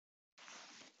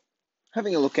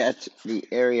Having a look at the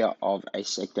area of a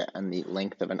sector and the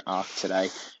length of an arc today.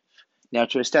 Now,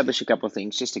 to establish a couple of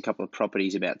things, just a couple of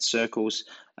properties about circles.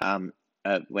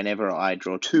 Whenever I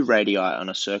draw two radii on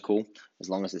a circle, as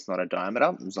long as it's not a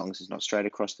diameter, as long as it's not straight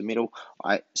across the middle,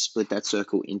 I split that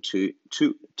circle into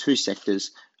two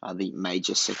sectors, the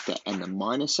major sector and the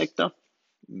minor sector.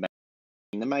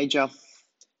 The major,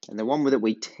 and the one that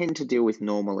we tend to deal with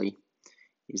normally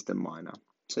is the minor.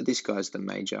 So this guy's the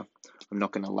major. I'm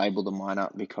not going to label the minor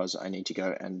because I need to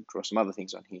go and draw some other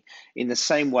things on here. In the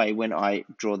same way, when I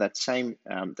draw that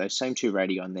those same two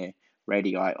radii on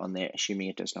there, assuming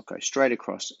it does not go straight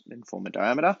across and form a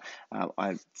diameter,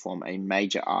 I form a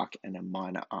major arc and a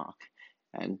minor arc.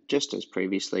 And just as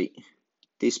previously,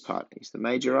 this part is the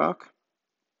major arc,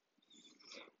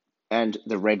 and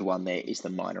the red one there is the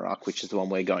minor arc, which is the one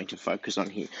we're going to focus on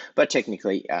here. But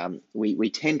technically, we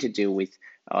tend to deal with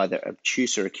either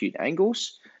obtuse or acute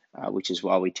angles, which is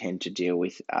why we tend to deal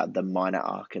with the minor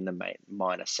arc and the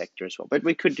minor sector as well. But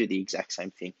we could do the exact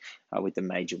same thing with the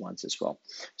major ones as well.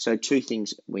 So two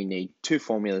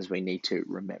formulas we need to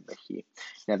remember here.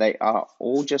 Now, they are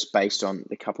all just based on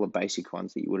the couple of basic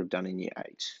ones that you would have done in year 8.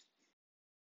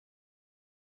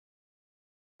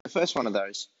 The first one of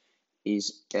those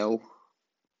is L,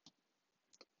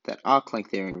 that arc length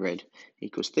there in red,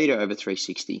 equals theta over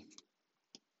 360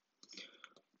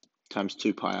 times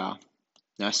 2 pi r.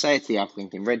 Now, I say it's the arc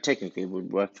length in red, technically it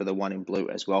would work for the one in blue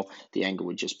as well. The angle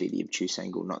would just be the obtuse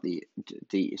angle, not the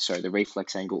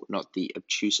reflex angle, not the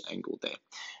obtuse angle there.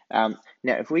 Now,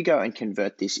 if we go and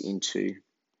convert this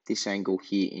angle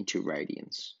here into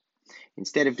radians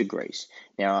instead of degrees.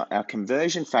 Now, our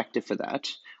conversion factor for that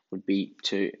would be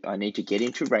I need to get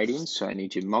into radians, so I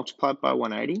need to multiply it by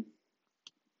 180,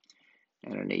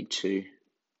 and I need to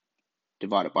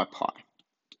divide it by pi.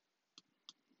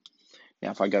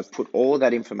 Now, if I go put all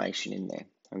that information in there,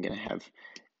 I'm going to have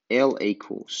L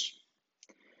equals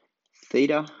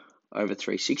theta over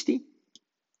 360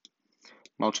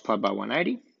 multiplied by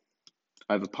 180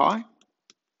 over pi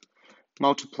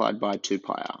multiplied by 2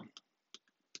 pi r. Now,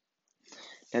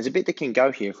 there's a bit that can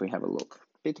go here if we have a look,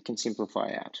 a bit that can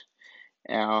simplify out.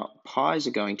 Our pi's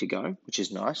are going to go, which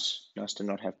is nice to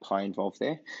not have pi involved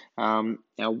there. Our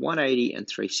 180 and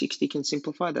 360 can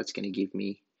simplify. That's going to give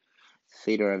me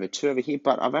theta over 2 over here,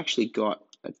 but I've actually got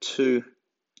a 2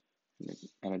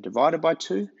 and a divided by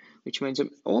 2, which means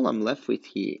all I'm left with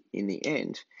here in the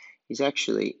end is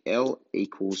actually L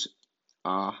equals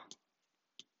R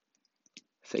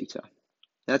theta.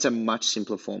 That's a much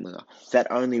simpler formula. That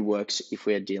only works if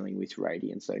we're dealing with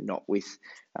radians, though, not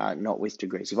with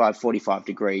degrees. If I have 45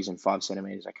 degrees and 5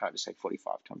 centimeters, I can't just say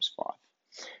 45 times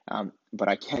 5. But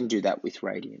I can do that with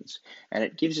radians. And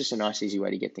it gives us a nice, easy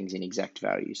way to get things in exact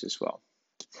values as well.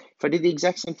 If I did the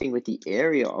exact same thing with the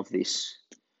area of this,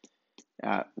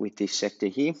 with this sector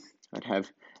here, I'd have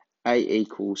A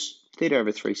equals theta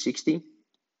over 360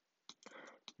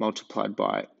 multiplied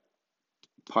by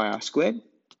pi r squared.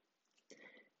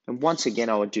 And once again,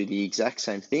 I would do the exact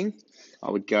same thing.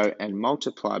 I would go and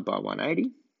multiply by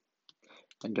 180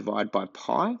 and divide by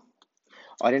pi.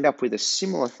 I'd end up with a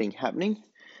similar thing happening.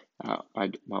 My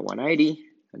 180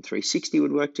 and 360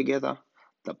 would work together.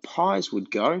 The pi's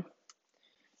would go.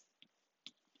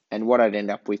 And what I'd end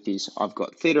up with is I've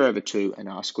got theta over 2 and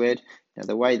r squared. Now,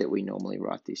 the way that we normally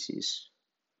write this is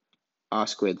r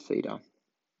squared theta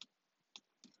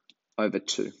over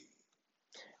 2.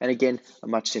 And again, a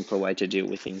much simpler way to deal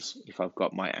with things if I've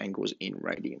got my angles in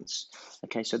radians.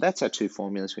 Okay, so that's our two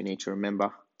formulas we need to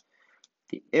remember.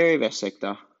 The area of our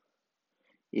sector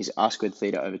is r squared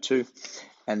theta over 2,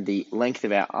 and the length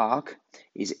of our arc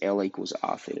is L equals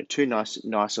r theta. Two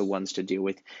nicer ones to deal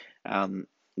with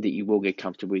that you will get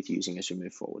comfortable with using as we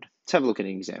move forward. Let's have a look at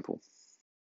an example.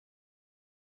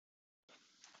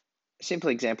 A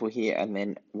simple example here, and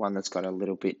then one that's got a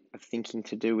little bit of thinking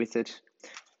to do with it.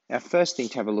 Our first thing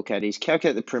to have a look at is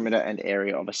calculate the perimeter and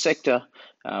area of a sector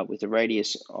with a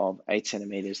radius of 8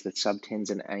 centimeters that subtends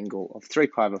an angle of 3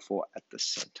 pi over 4 at the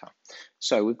center.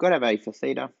 So we've got to have A for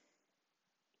theta.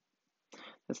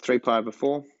 That's 3 pi over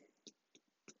 4.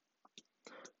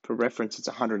 For reference, it's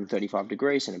 135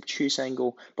 degrees, an obtuse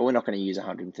angle, but we're not going to use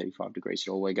 135 degrees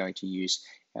at all. We're going to use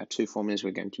our two formulas.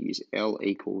 We're going to use L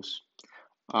equals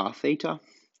r theta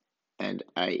and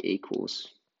A equals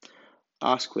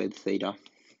r squared theta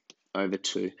over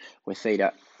 2, where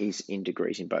theta is in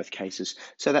degrees in both cases.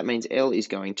 So that means L is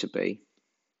going to be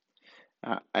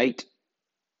 8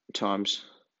 times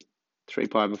 3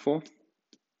 pi over 4.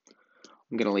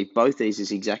 I'm going to leave both these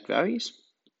as exact values,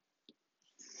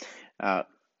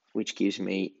 which gives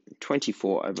me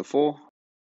 24 over 4.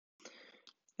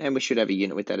 And we should have a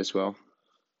unit with that as well.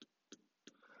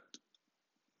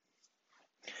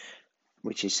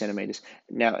 which is centimeters.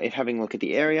 Now, if having a look at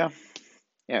the area,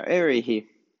 our area here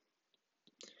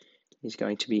is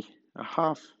going to be a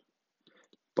half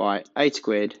by 8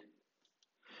 squared,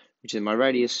 which is my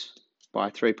radius, by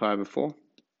 3 pi over 4.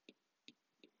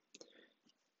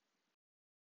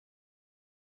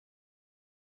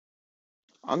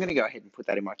 I'm going to go ahead and put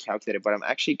that in my calculator, but I'm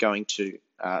actually going to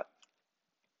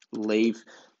leave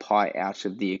pi out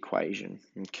of the equation,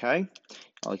 okay?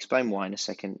 I'll explain why in a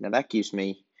second. Now that gives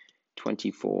me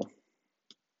 24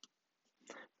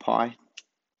 pi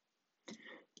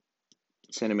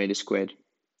centimeters squared.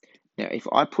 Now if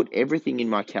I put everything in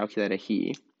my calculator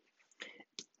here,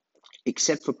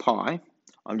 except for pi,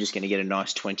 I'm just going to get a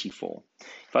nice 24.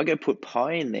 If I go put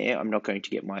pi in there, I'm not going to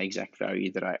get my exact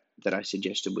value that I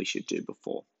suggested we should do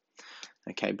before.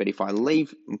 Okay, but if I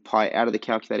leave pi out of the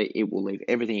calculator, it will leave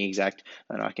everything exact,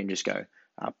 and I can just go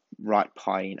write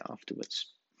pi in afterwards.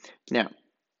 Now,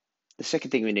 the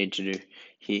second thing we need to do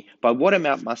here, by what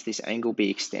amount must this angle be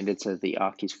extended so that the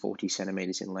arc is 40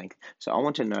 centimeters in length? So I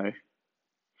want to know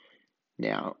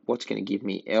now what's going to give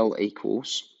me L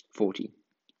equals 40.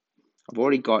 I've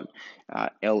already got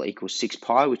L equals 6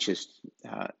 pi, which is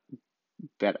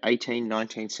about 18,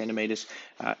 19 centimeters.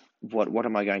 What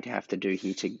am I going to have to do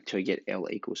here to get L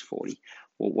equals 40?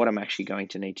 Well, what I'm actually going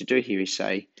to need to do here is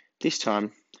say, this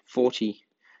time 40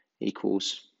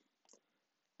 equals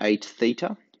 8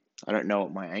 theta. I don't know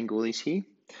what my angle is here,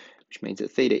 which means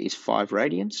that theta is 5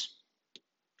 radians.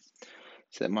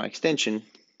 So that my extension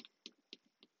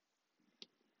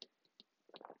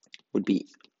would be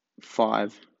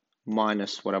 5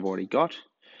 minus what I've already got,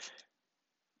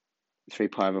 3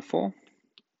 pi over 4. I'm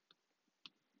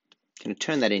going to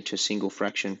turn that into a single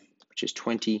fraction, which is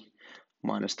 20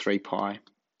 minus 3 pi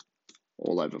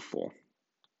all over 4.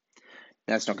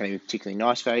 Now, that's not going to be a particularly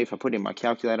nice value. If I put in my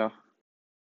calculator,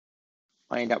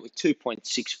 I end up with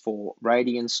 2.64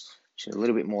 radians, which is a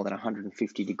little bit more than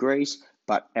 150 degrees,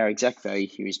 but our exact value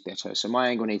here is better. So my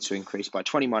angle needs to increase by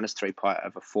 20 minus 3 pi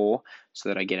over 4 so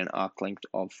that I get an arc length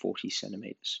of 40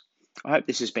 centimeters. I hope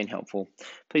this has been helpful.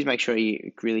 Please make sure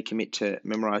you really commit to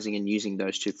memorizing and using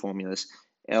those two formulas,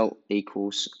 L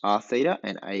equals R theta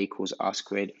and A equals R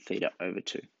squared theta over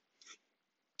 2.